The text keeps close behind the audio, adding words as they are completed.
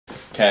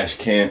Cash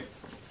Camp.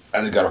 I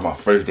just got off my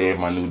first day of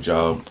my new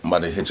job. I'm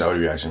about to hit y'all a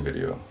reaction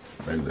video.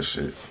 Regular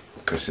shit.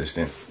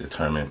 Consistent,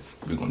 determined.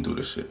 We gonna do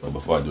this shit. But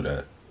before I do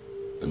that,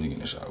 let me get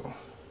in the shower.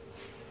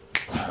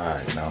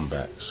 Alright, now I'm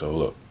back. So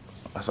look,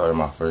 I started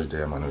my first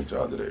day of my new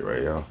job today,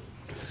 right, y'all?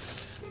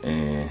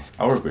 And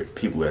I work with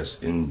people that's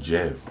in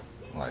jail.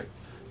 Like,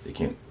 they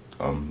can't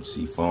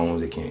see phones,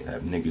 they can't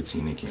have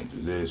nicotine, they can't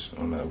do this,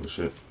 all that other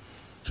shit.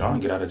 Trying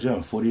to get out of jail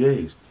in 40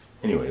 days.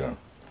 Anyway, y'all,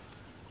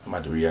 I'm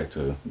about to react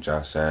to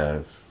Jah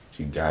Sav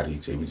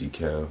Gotti JBG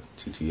Kel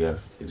TTF.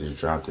 They just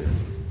dropped it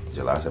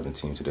July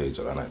 17th today,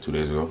 July 9th, 2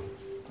 days ago.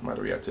 I'm about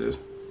to react to this.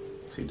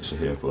 See what this shit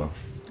here for.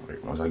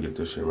 Alright, once I get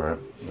this shit right,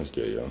 let's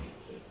get it, y'all.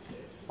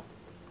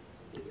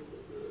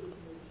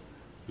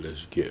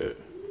 Let's get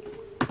it.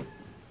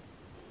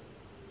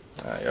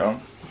 Alright,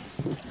 y'all.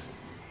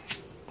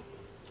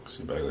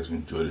 Sit back, let's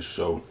enjoy the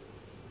show.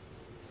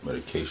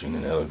 Medication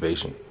and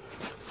elevation.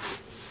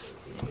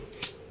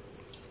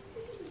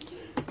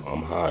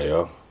 I'm high,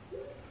 y'all.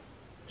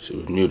 Shit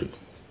was muted.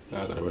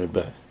 Now I gotta run it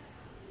back.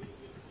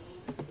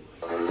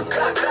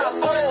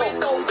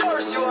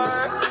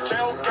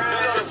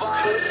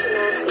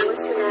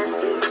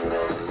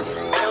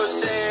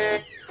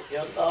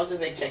 Yo, I'll just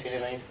make checking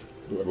it, man.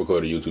 I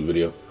recorded a YouTube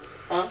video.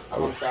 Huh?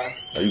 I'm on sorry.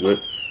 Are you good?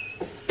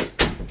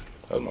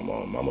 That was my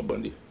mom, Mama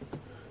Bundy.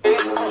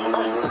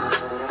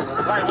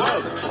 Like,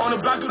 whoa, on the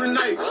block through the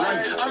night.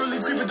 Like, I really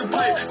creep at the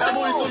pipe. That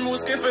boy told me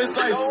was scared for his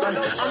life. Like,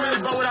 I'm really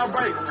about what I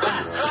write.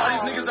 All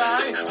these niggas I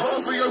hate,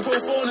 going for your pro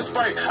in the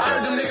Sprite. I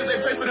heard them niggas, they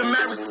pay for the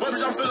Mavericks. But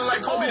bitch, I'm feeling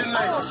like Kobe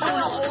tonight.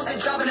 Old, they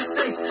dropping the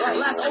six.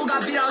 Last old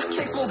got beat out his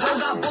kicks. Bro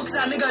got books,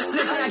 that nigga a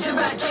snitch. I get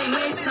back game, we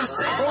ain't seen him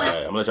since. Alright,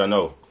 I'm gonna let y'all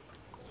know.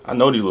 I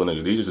know these little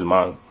niggas. These is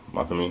my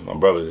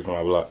brothers. They from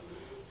my block.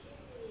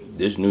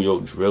 This New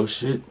York drill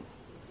shit,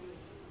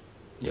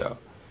 yeah.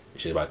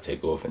 This shit about to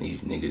take off and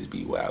these niggas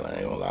be wild. I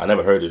ain't gonna lie. I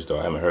never heard this though.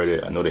 I haven't heard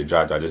it. I know they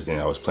dropped. I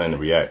was planning to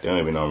react. They don't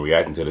even know I'm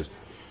reacting to this.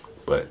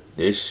 But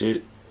this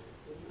shit,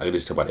 I can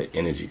just talk about the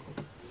energy.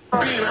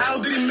 How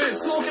did he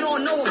miss? Smoking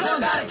on no one,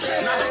 got a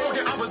kid. Now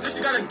smoking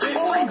opposition got a dick. Boy,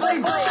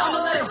 I'ma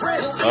let it rip.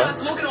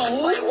 Smoking on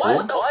who?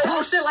 What the fuck?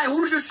 Bro, shit, like,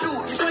 who did you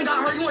shoot? You ain't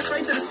got hurt, you went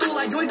straight to the stool.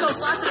 Like, you ain't come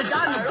slash to the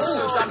dot in the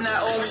pool. Dropping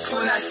that O, we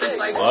shooting that shit.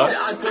 Like, what?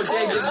 I put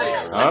day get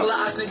lit.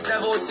 I think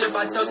several shit. If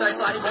I tell that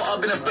slide, he gon'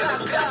 up in a bit.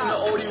 If you got from the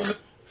old, you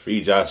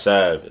Free Jah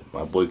Sav.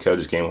 My boy Kel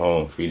just came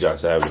home. Free Jah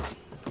Sav.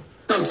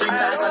 I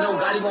know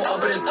Gotti gon'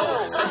 up it and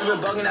throw. But you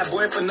been bugging that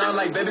boy for none.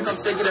 Like, baby, come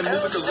take it and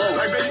move with the low.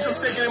 Like, baby, come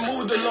take it and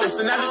move the low.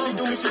 So now that she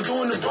do me, she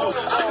doing the bro.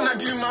 I cannot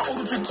give you my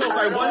order too close.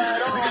 Like, what?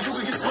 Nigga, you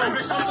could get slammed.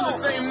 Bitch, I'm still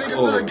the same nigga.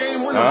 Still the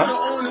game winner. Put her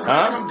on this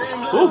back. I'm damn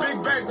little big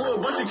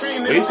backwood. But she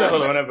came in. He said,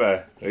 hold on, that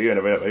bad. Are you in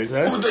the rap? What you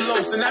said? Move the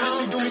low. So now that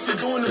she do me, she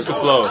doing the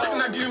bro. I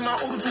cannot give you my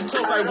order too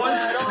close. Like, what?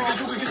 Nigga,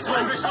 you could get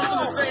slammed. Bitch, I'm still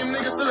the same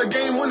nigga. Still a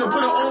game winner.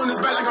 Put her on this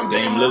back. Like, I'm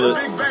damn little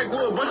big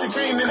backwood. But she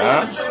came in. We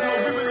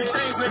really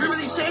changed, nigga. We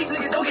really changed,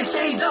 niggas. Don't get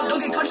changed up. Don't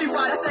get country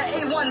fried. That's that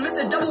A1.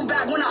 Mr. Double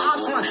back when the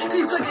ops run.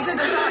 Keep clicking, click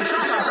the shot,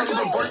 drop.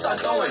 The burst I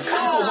throw it.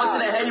 Once in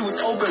the head, he was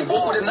open.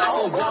 Wolf with a knife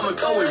on Guam and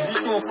throw it.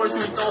 Beat you on first,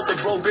 we throw for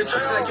bro, bitch.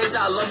 In that case,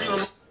 I love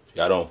you.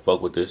 Y'all don't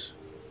fuck with this.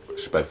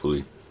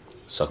 Respectfully,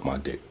 suck my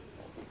dick.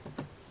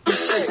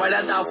 Shake right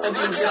after I fuck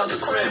you, get out the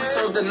crib.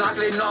 Serve the knock,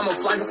 they know I'm a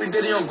fly. If we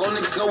did it on go,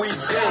 niggas know we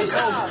dead.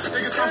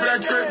 Niggas come for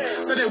that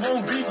trip. Said they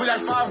won't beef. We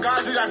like 5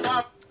 guys, we like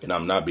 5. And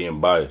I'm not being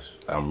biased.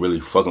 I'm really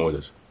fucking with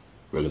this.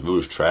 Because if it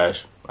was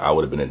trash, I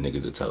would have been a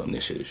nigga to tell them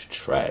this shit is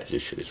trash.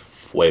 This shit is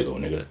fuego,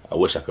 nigga. I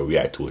wish I could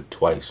react to it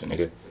twice,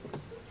 nigga.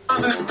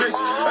 That's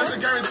a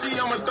guarantee.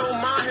 I'ma throw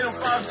mine, hit him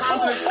 5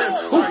 times in the trip.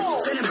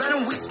 Spending better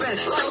than we spend.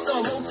 Shout the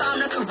whole time,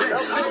 that's a rip.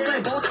 Bitch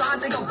play both sides,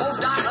 they gon' both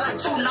die. Like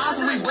 2 knives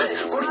when we with.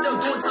 Brody still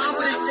doing time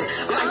for this shit.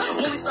 Like,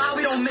 when we slide,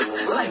 we don't miss.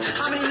 Like,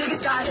 how many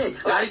niggas got hit?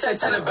 Gotti said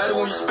 10 and better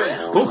when we spin.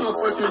 Who's your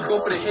first when we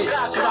go for the hit?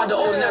 She ride the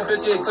old in that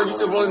bitch, yeah, clip, you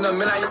still rolling the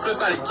midnight, you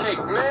flip out a kick.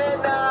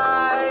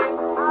 Midnight.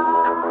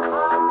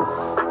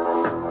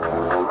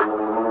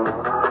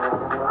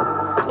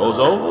 Goes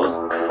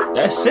over?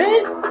 That's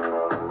it?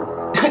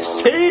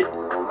 That's it?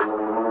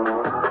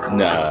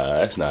 Nah,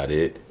 that's not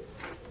it.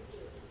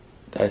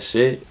 That's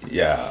it?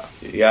 Yeah,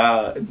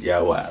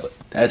 wow.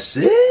 That's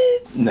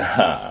it?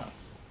 Nah.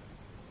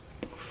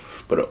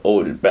 But the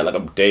oldest back like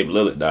I'm Dave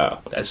Lillard, nah.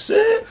 That's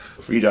it?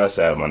 Free Jah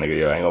Sav, my nigga,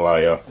 yo. I ain't gonna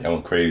lie, y'all. That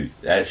went crazy.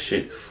 That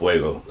shit,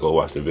 fuego. Go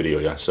watch the video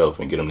yourself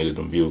and get them niggas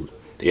them views.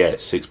 They at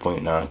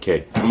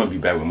 6.9K. I'm gonna be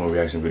back with more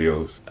reaction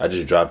videos. I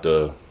just dropped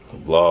a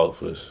vlog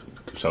for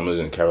Summers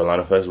in the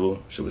Carolina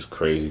Festival. Shit was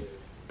crazy.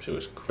 Shit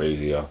was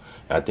crazy, y'all.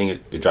 I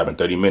think it dropped in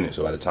 30 minutes,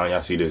 so by the time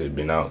y'all see this, it's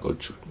been out. Go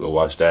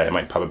watch that. It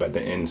might pop up at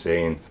the end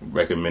saying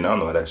recommend. I don't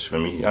know how that's for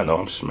me. Y'all know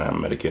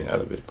I'm medicated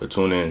elevated. But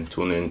tune in to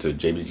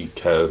JBG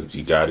Kel,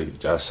 Gotti,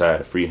 Jah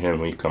Sav. Free him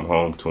when you come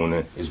home. Tune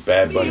in. It's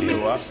Bad Bundy.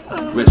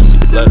 Rich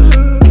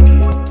letters.